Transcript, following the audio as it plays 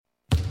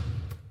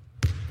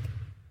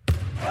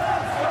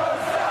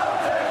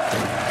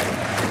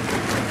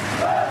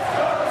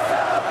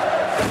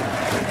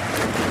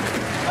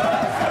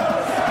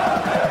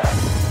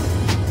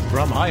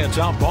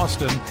atop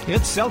Boston,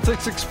 it's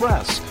Celtics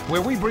Express, where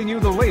we bring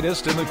you the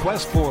latest in the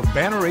quest for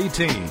Banner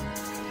 18.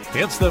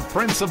 It's the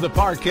Prince of the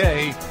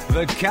Parquet,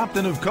 the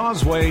Captain of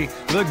Causeway,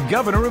 the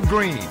Governor of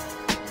Green.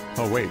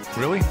 Oh, wait,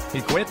 really?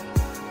 He quit?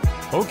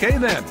 Okay,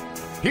 then.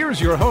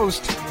 Here's your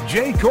host,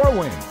 Jay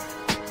Corwin.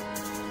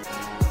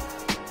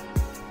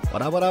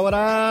 What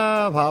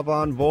up? Hop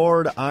on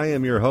board. I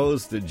am your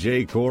host,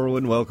 Jay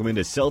Corwin. Welcome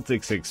into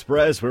Celtics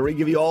Express, where we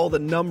give you all the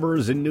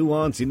numbers and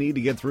nuance you need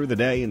to get through the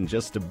day in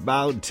just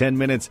about 10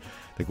 minutes.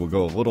 I think we'll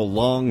go a little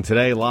long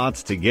today.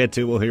 Lots to get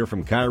to. We'll hear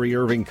from Kyrie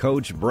Irving,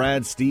 Coach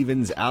Brad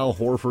Stevens, Al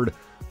Horford,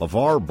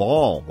 LeVar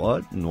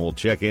Ball. And we'll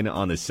check in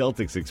on the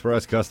Celtics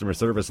Express customer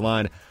service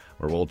line,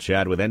 where we'll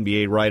chat with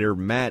NBA writer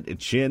Matt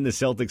Chin. The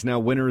Celtics now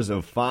winners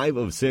of 5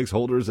 of 6,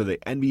 holders of the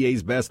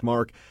NBA's best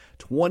mark,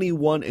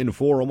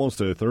 21-4,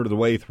 almost a third of the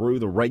way through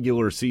the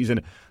regular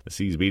season. The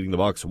C's beating the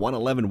Bucks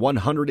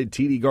 111-100 at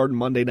TD Garden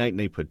Monday night in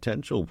a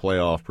potential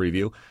playoff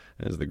preview,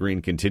 as the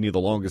Green continue the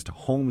longest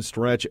home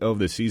stretch of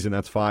the season.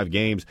 That's 5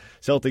 games.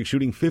 Celtics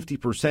shooting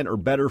 50% or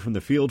better from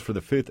the field for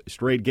the 5th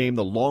straight game,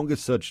 the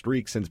longest such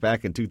streak since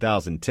back in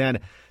 2010.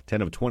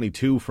 10 of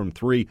 22 from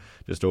 3,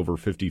 just over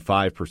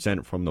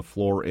 55% from the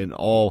floor in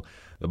all.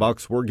 The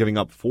Bucks were giving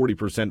up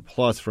 40%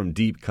 plus from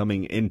deep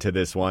coming into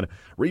this one.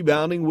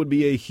 Rebounding would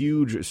be a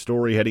huge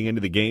story heading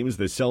into the games.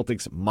 The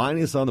Celtics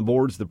minus on the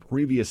boards the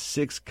previous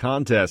 6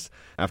 contests.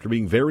 After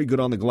being very good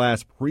on the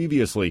glass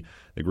previously,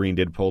 the Green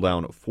did pull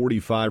down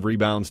 45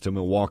 rebounds to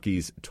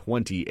Milwaukee's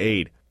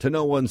 28. To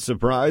no one's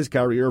surprise,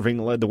 Kyrie Irving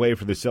led the way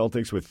for the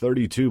Celtics with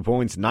 32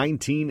 points,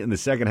 19 in the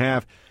second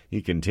half.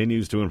 He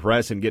continues to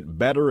impress and get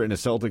better in a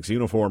Celtics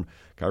uniform.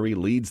 Kyrie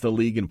leads the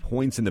league in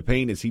points in the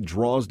paint as he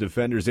draws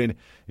defenders in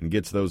and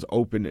gets those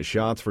open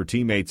shots for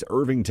teammates.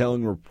 Irving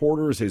telling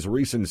reporters his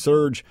recent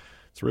surge,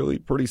 it's really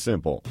pretty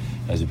simple.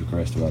 As you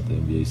progress throughout the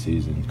NBA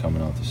season,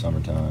 coming out the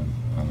summertime,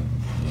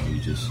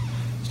 you just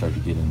start to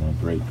get in that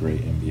great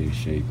NBA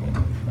shape.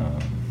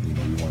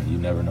 And you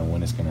never know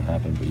when it's going to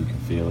happen, but you can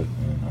feel it.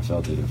 And I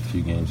felt it a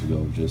few games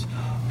ago, just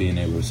being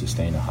able to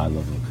sustain a high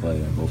level of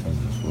play on both ends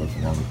of the floor for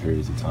longer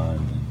periods of time.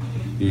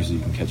 And usually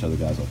you can catch other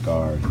guys off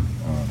guard,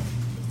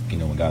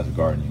 when guys are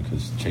guarding you,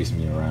 because chasing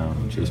me around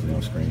and chasing me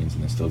on screens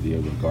and then still be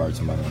able to guard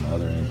somebody on the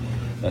other end.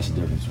 That's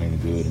the difference between the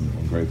good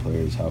and great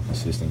players, how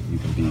consistent you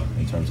can be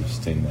in terms of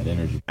sustaining that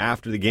energy.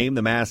 After the game,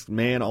 the masked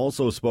man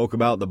also spoke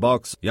about the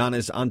Bucks'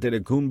 Yannis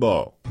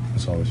Antetokounmpo.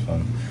 It's always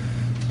fun.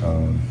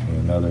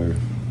 Another,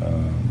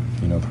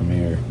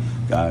 premier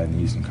guy in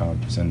the Eastern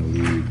Conference in the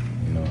league,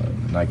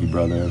 a Nike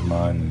brother of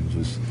mine, and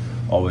just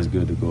always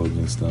good to go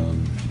against,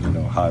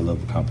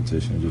 high-level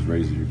competition. It just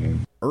raises your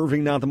game.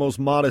 Irving, not the most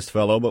modest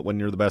fellow, but when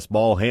you're the best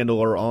ball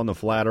handler on the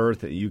flat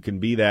earth, you can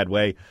be that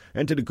way.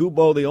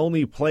 Antetokounmpo, the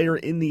only player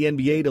in the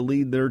NBA to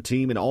lead their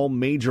team in all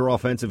major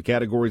offensive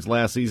categories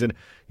last season.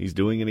 He's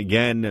doing it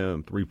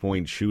again.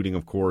 Three-point shooting,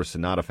 of course,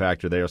 not a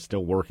factor there.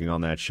 Still working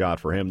on that shot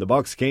for him. The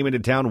Bucks came into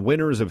town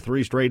winners of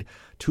 3 straight,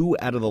 2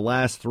 out of the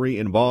last 3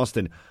 in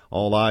Boston.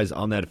 All eyes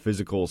on that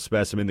physical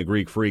specimen, the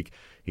Greek Freak.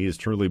 He is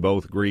truly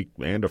both Greek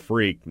and a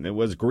freak. It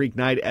was Greek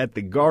night at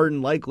the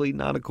Garden. Likely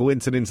not a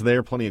coincidence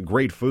there. Plenty of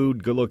great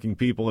food, good-looking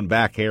people, and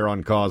back hair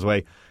on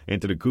Causeway.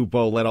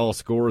 Antetokounmpo led all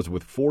scorers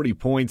with 40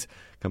 points,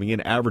 coming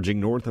in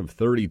averaging north of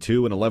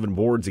 32 and 11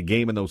 boards a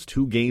game in those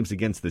 2 games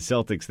against the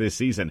Celtics this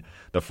season.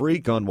 The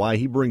Freak on why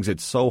he brings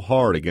it so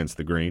hard against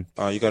the Green.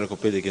 You got to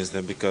compete against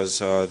them because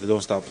they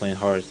don't stop playing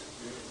hard.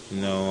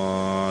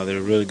 They're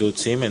a really good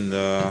team, and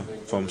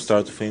from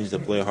start to finish, they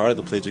play hard,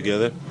 they play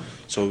together.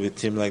 So with a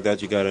team like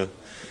that, you got to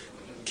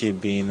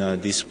keep being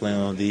disciplined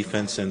on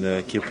defense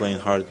and keep playing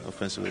hard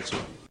offensively too.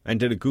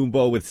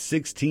 Antetokounmpo with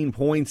 16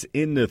 points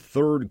in the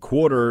third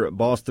quarter.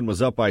 Boston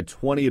was up by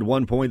 20 at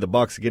one point. The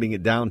Bucks getting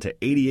it down to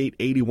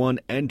 88-81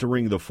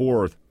 entering the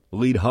fourth.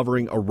 Lead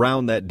hovering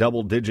around that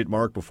double-digit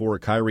mark before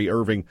Kyrie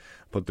Irving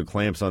put the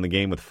clamps on the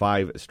game with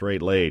 5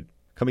 straight laid.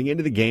 Coming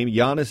into the game,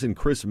 Yannis and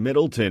Chris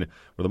Middleton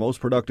were the most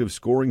productive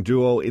scoring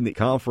duo in the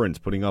conference,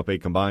 putting up a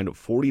combined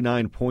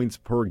 49 points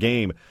per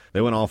game.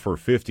 They went off for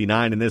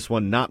 59 in this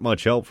one. Not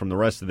much help from the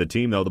rest of the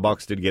team, though. The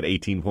Bucks did get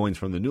 18 points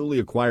from the newly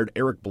acquired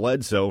Eric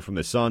Bledsoe from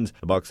the Suns.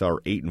 The Bucks are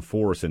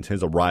 8-4 since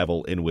his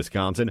arrival in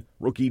Wisconsin.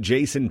 Rookie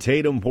Jason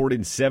Tatum poured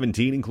in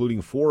 17,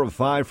 including 4 of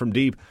 5 from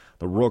deep.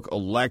 The Rook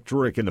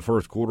electric in the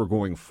first quarter,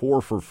 going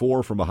 4 for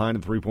 4 from behind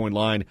the three-point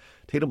line.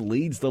 Tatum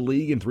leads the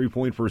league in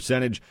three-point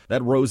percentage.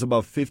 That rose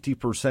above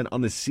 50% on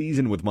the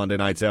season with Monday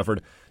night's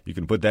effort. You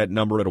can put that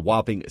number at a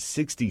whopping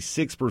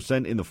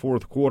 66% in the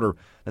fourth quarter.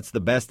 That's the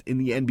best in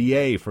the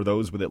NBA for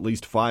those with at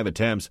least 5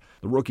 attempts.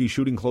 The rookie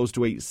shooting close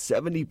to a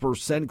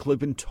 70%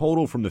 clip in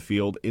total from the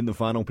field in the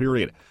final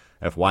period.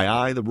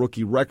 FYI, the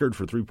rookie record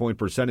for three-point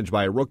percentage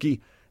by a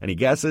rookie. Any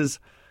guesses?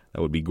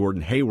 That would be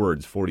Gordon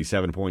Hayward's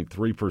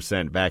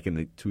 47.3% back in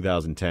the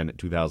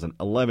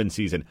 2010-2011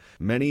 season.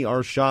 Many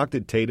are shocked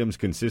at Tatum's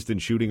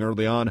consistent shooting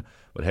early on,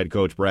 but head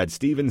coach Brad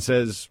Stevens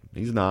says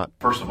he's not.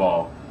 First of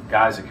all,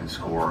 guys that can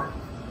score,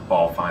 the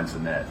ball finds the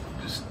net.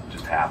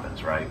 Just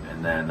happens, right?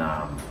 And then,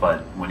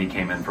 but when he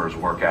came in for his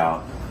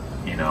workout,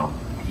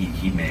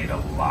 he made a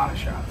lot of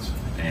shots.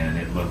 and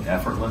it looked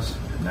effortless,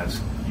 and that's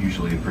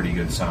usually a pretty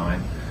good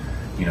sign.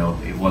 You know,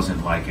 it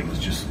wasn't like it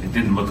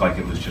didn't look like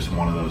it was just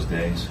one of those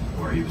days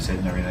where he was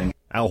hitting everything.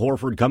 Al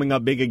Horford coming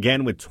up big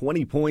again with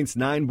 20 points,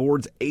 9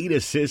 boards, 8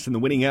 assists in the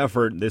winning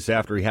effort. This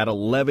after he had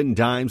 11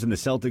 dimes in the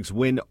Celtics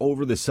win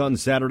over the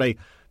Suns Saturday.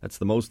 That's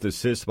the most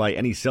assists by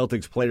any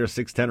Celtics player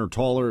 6'10 or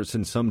taller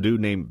since some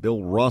dude named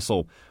Bill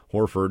Russell.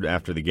 Horford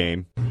after the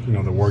game. You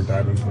know, the work that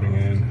I've been putting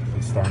in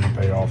is starting to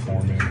pay off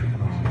for me.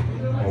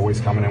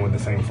 Always coming in with the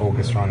same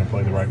focus, trying to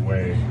play the right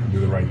way, do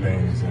the right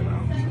things. And,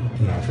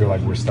 you know, I feel like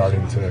we're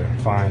starting to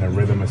find a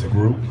rhythm as a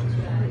group,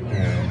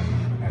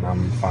 and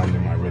I'm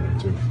finding my rhythm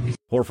too.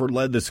 Horford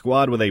led the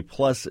squad with a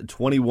plus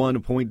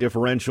 21-point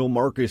differential.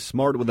 Marcus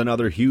Smart with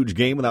another huge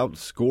game without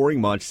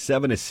scoring much,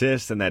 7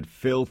 assists and that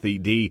filthy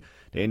D.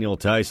 Daniel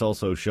Tice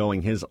also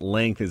showing his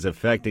length is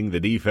affecting the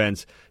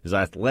defense. His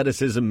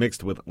athleticism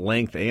mixed with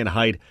length and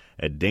height,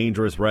 a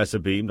dangerous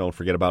recipe. Don't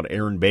forget about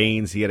Aaron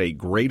Baines. He had a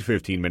great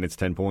 15 minutes,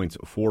 10 points,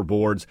 4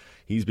 boards.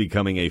 He's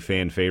becoming a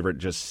fan favorite,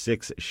 just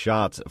 6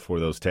 shots for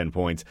those 10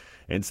 points.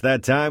 And it's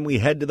that time we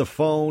head to the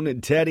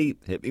phone. Teddy,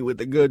 hit me with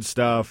the good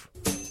stuff.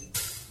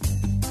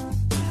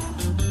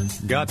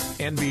 Got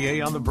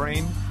NBA on the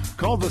brain?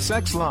 Call the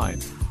sex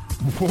line.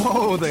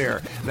 Whoa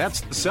there.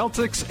 That's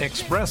Celtics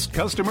Express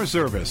customer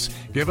service.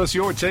 Give us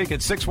your take at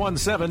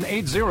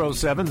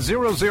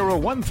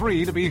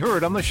 617-807-0013 to be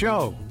heard on the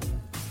show.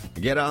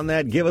 Get on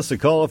that. Give us a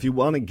call if you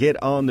want to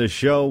get on the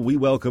show. We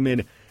welcome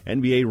in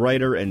NBA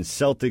writer and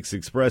Celtics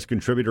Express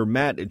contributor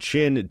Matt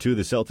Chin to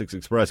the Celtics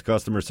Express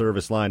customer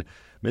service line.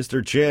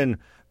 Mr. Chin,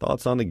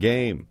 thoughts on the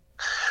game?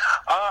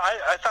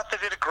 I thought they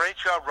did a great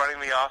job running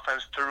the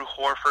offense through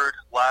Horford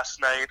last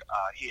night.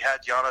 He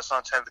had Yannis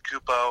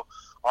Antetokounmpo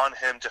on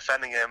him,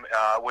 defending him,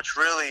 which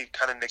really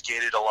kind of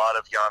negated a lot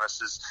of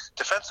Giannis's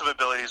defensive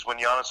abilities. When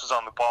Yannis was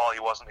on the ball,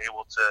 he wasn't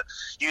able to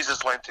use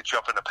his length to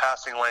jump into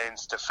passing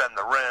lanes, defend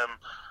the rim,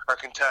 or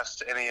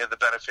contest any of the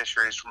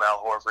beneficiaries from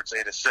Al Horford's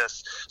 8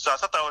 assists. So I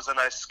thought that was a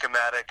nice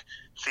schematic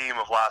theme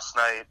of last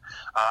night.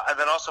 And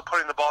then also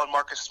putting the ball in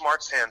Marcus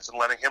Smart's hands and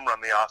letting him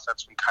run the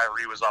offense when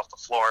Kyrie was off the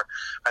floor.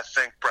 I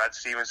think Brad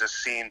Stevens has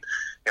seen,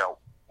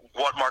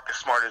 what Marcus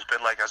Smart has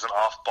been like as an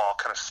off-ball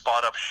kind of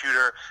spot-up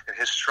shooter and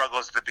his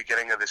struggles at the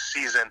beginning of this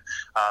season.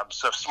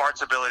 So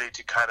Smart's ability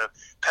to kind of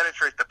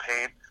penetrate the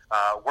paint,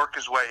 work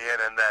his way in,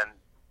 and then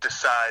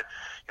decide,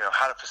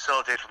 how to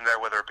facilitate from there,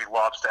 whether it be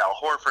lobs to Al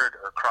Horford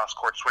or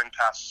cross-court swing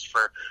passes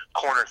for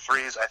corner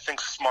threes. I think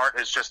Smart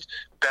is just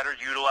better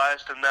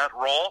utilized in that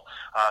role.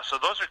 So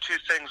those are two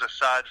things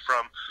aside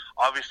from,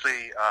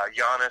 obviously,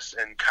 Giannis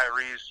and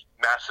Kyrie's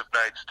massive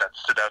nights that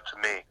stood out to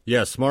me.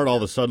 Yeah, Smart all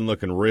of a sudden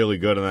looking really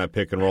good in that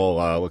pick and roll,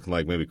 looking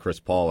like maybe Chris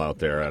Paul out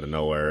there out of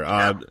nowhere.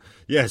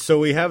 So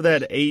we have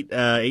that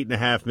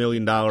 $8.5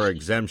 million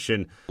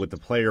exemption with the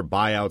player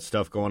buyout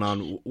stuff going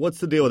on. What's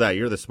the deal with that?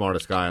 You're the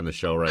smartest guy on the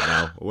show right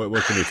now.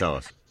 What can you tell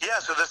us? Yeah,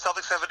 so the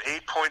Celtics have an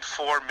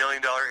 $8.4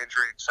 million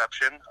injury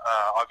exception,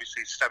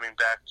 obviously stemming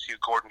back to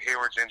Gordon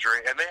Hayward's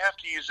injury, and they have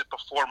to use it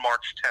before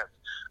March 10th.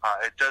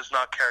 It does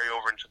not carry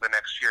over into the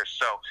next year,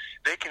 so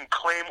they can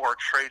claim or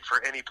trade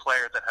for any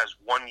player that has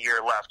 1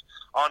 year left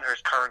on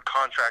his current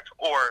contract,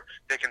 or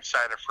they can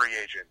sign a free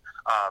agent.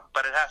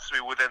 But it has to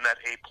be within that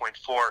 $8.4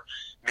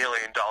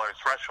 million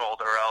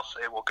threshold, or else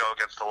it will go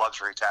against the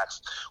luxury tax,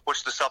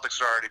 which the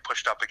Celtics are already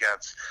pushed up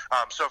against.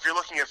 So if you're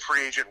looking at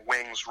free agent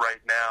wings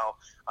right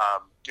now,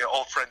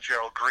 old friend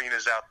Gerald Green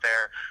is out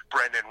there,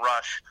 Brendan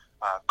Rush.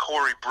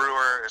 Corey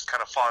Brewer is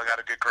kind of falling out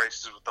of good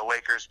graces with the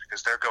Lakers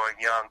because they're going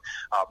young.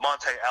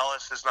 Monte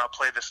Ellis has not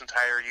played this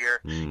entire year.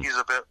 He's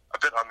a bit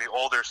on the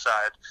older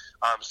side.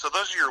 So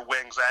those are your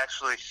wings. I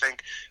actually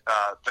think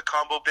the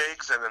combo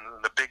bigs and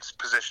then the bigs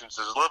positions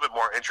is a little bit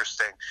more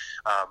interesting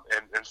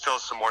and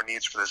fills some more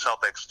needs for the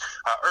Celtics.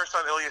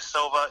 Ersan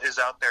Ilyasova is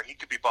out there. He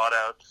could be bought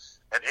out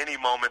at any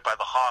moment by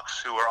the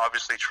Hawks, who are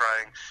obviously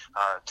trying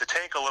to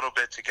tank a little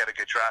bit to get a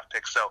good draft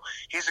pick. So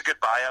he's a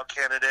good buyout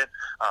candidate.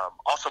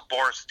 Also,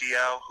 Boris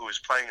Diaw, who is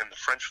playing in the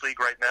French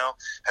League right now,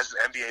 has an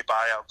NBA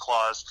buyout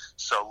clause.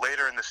 So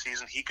later in the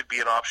season, he could be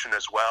an option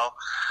as well.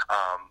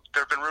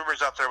 There have been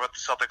rumors out there about the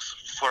Celtics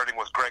flirting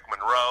with Greg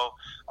Monroe,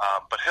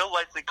 but he'll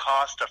likely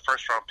cost a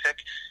first-round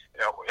pick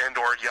and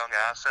or young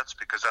assets,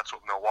 because that's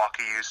what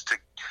Milwaukee used to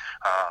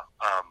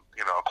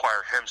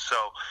acquire him.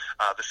 So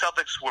the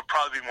Celtics would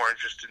probably be more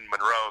interested in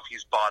Monroe if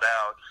he's bought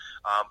out.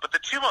 But the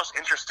two most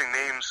interesting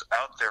names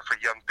out there for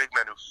young big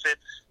men who fit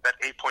that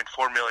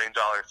 $8.4 million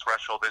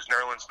threshold is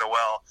Nerlens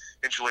Noel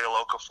and Jahlil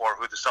Okafor,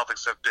 who the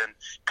Celtics have been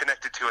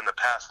connected to in the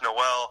past.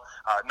 Noel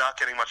not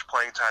getting much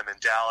playing time in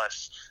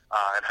Dallas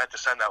and had to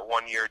sign that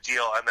 1-year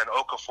deal. And then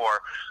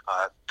Okafor,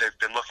 they've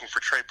been looking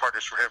for trade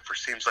partners for him for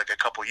seems like a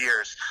couple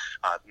years,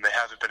 and they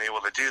haven't been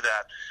able to do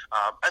that.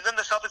 And then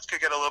the Celtics could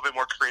get a little bit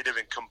more creative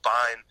and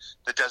combine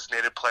the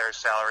designated player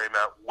salary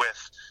amount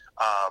with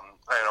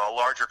a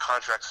larger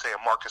contract, say a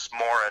Marcus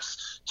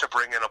Morris, to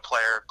bring in a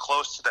player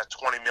close to that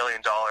 $20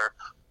 million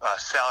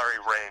salary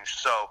range.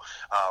 So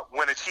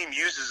when a team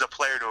uses a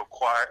player to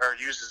acquire, or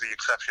uses the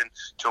exception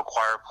to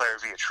acquire a player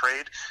via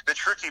trade, the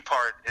tricky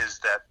part is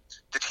that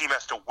the team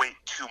has to wait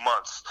 2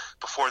 months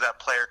before that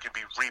player can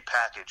be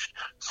repackaged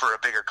for a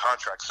bigger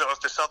contract. So if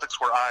the Celtics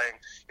were eyeing,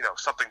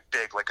 something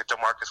big like a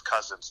DeMarcus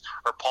Cousins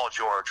or Paul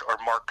George or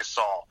Marc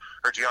Gasol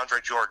or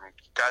DeAndre Jordan,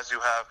 guys who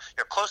have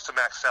close to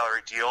max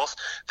salary deals,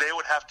 they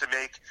would have to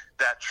make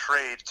that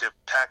trade to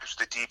package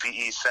the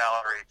DPE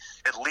salary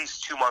at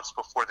least 2 months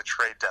before the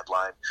trade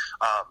deadline.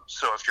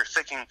 So if you're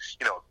thinking,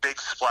 a big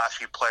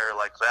splashy player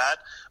like that,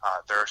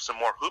 there are some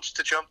more hoops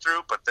to jump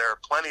through, but there are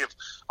plenty of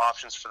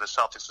options for the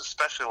Celtics,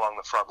 especially along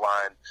the front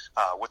line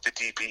with the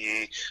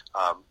DPE.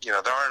 There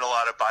aren't a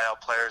lot of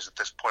buyout players at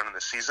this point in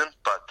the season,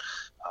 but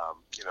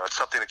it's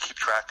something to keep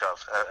track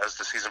of as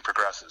the season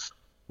progresses.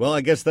 Well,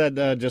 I guess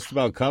that just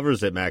about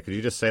covers it, Matt. Could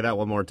you just say that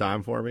one more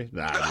time for me?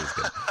 Nah, I'm just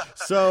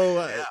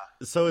kidding.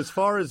 So as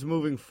far as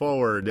moving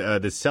forward,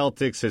 the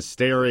Celtics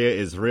hysteria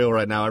is real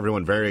right now.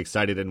 Everyone very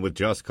excited, and with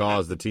just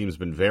cause, the team's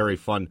been very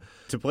fun.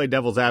 To play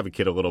devil's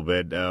advocate a little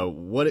bit,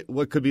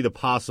 what could be the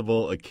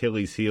possible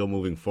Achilles heel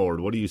moving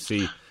forward? What do you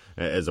see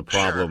as a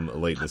problem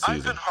late in the season?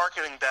 I've been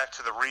hearkening back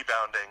to the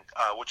rebounding,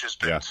 which has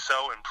been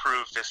so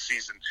improved this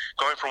season.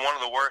 Going from one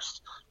of the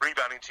worst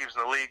rebounding teams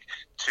in the league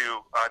to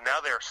now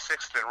they are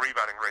 6th in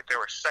rebounding rate. They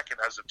were 2nd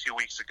as of 2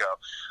 weeks ago.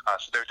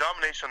 So their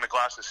domination on the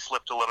glass has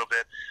slipped a little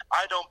bit.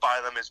 I don't buy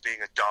them as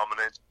being a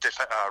dominant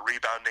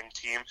rebounding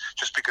team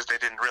just because they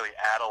didn't really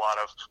add a lot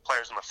of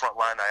players in the front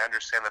line. I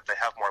understand that they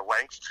have more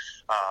length,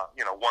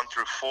 1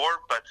 through 4,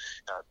 but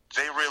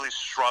they really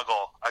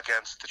struggle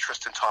against the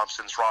Tristan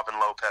Thompsons, Robin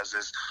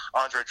Lopez's,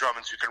 Andre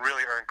Drummonds, who can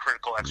really earn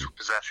critical extra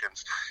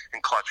possessions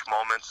in clutch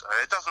moments.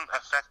 It doesn't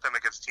affect them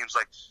against teams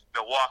like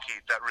Milwaukee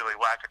that really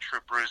lack a true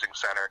bruising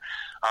center.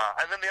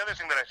 And then the other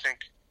thing that I think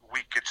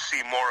we could see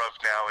more of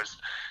now is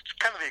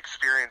kind of the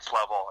experience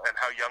level and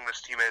how young this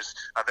team is.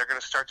 They're going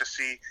to start to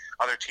see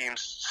other teams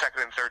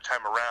second and third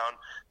time around,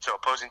 so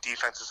opposing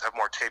defenses have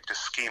more tape to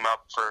scheme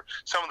up for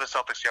some of the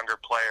Celtics' younger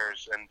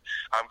players. And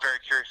I'm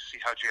very curious to see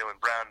how Jaylen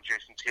Brown and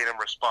Jason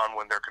Tatum respond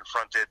when they're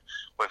confronted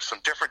with some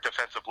different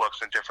defensive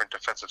looks and different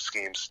defensive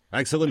schemes.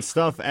 Excellent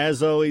stuff,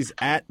 as always,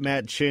 at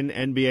Matt Chin,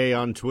 NBA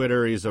on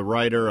Twitter. He's a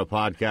writer, a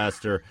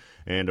podcaster,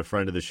 and a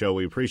friend of the show.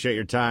 We appreciate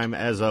your time.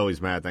 As always,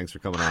 Matt, thanks for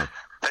coming on.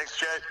 Thanks,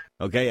 Jay.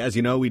 Okay, as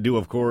you know, we do,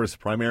 of course,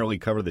 primarily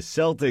cover the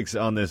Celtics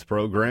on this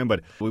program,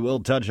 but we will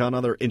touch on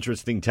other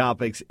interesting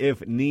topics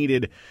if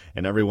needed.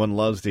 And everyone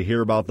loves to hear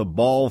about the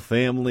Ball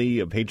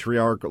family.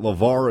 Patriarch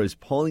LeVar is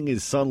pulling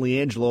his son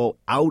LiAngelo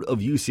out of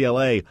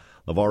UCLA.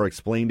 LeVar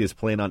explained his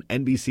plan on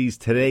NBC's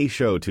Today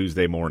Show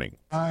Tuesday morning.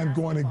 I'm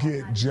going to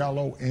get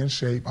Jello in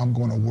shape. I'm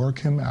going to work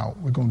him out.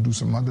 We're going to do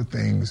some other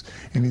things,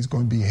 and he's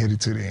going to be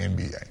headed to the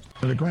NBA.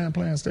 The grand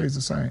plan stays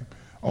the same.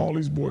 All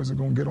these boys are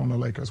going to get on the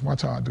Lakers.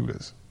 Watch how I do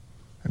this.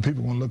 And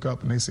people are going to look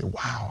up and they say,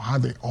 wow,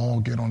 how'd they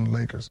all get on the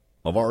Lakers?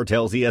 LeVar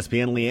tells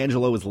ESPN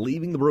LiAngelo is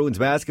leaving the Bruins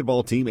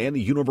basketball team and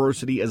the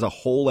university as a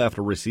whole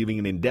after receiving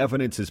an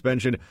indefinite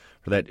suspension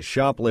for that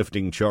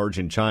shoplifting charge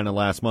in China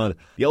last month.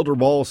 The elder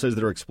Ball says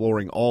they're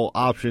exploring all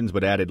options,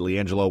 but added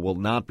LiAngelo will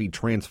not be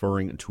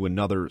transferring to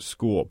another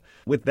school.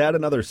 With that,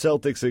 another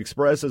Celtics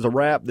Express is a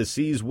wrap. The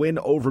C's win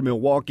over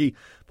Milwaukee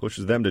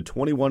pushes them to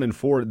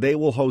 21-4. They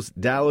will host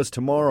Dallas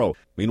tomorrow.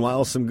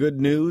 Meanwhile, some good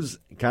news.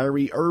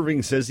 Kyrie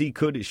Irving says he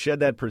could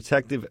shed that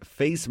protective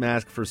face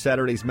mask for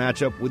Saturday's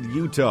matchup with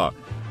Utah.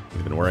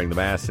 He's been wearing the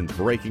mask since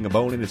breaking a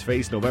bone in his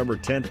face November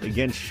 10th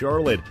against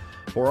Charlotte.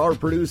 For our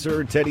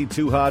producer, Teddy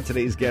Too Hot,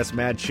 today's guest,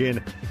 Matt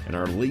Chin, and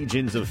our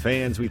legions of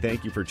fans, we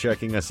thank you for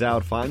checking us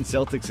out. Find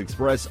Celtics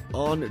Express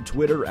on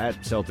Twitter at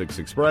Celtics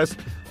Express,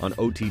 on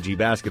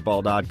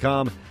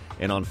OTGBasketball.com,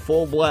 and on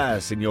Full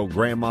Blast in your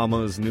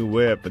grandmama's new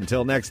whip.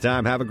 Until next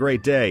time, have a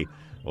great day.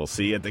 We'll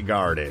see you at the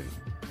Garden.